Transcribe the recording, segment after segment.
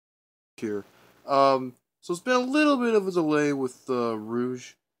here. So it's been a little bit of a delay with the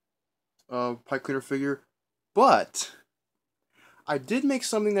Rouge pipe cleaner figure, but I did make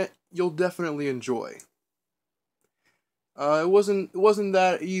something that you'll definitely enjoy. It wasn't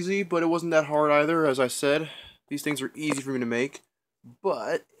that easy, but it wasn't that hard either. As I said, these things are easy for me to make.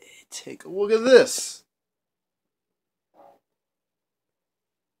 But take a look at this.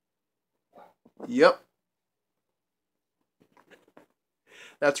 Yep,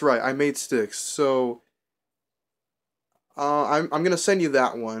 that's right. I made sticks. So I'm gonna send you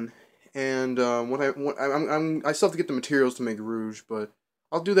that one, and I still have to get the materials to make Rouge, but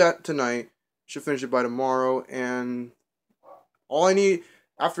I'll do that tonight. Should finish it by tomorrow, and all I need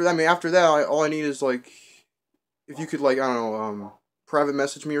after that, all I need is like if you could like I don't know private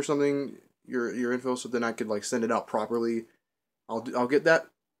message me or something your info so then I could like send it out properly. I'll get that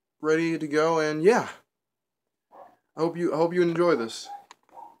ready to go, and yeah, I hope you enjoy this,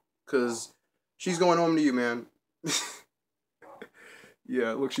 cause she's going home to you, man.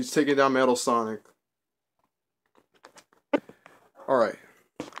 Yeah, look, she's taking down Metal Sonic. All right,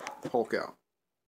 Hulk out.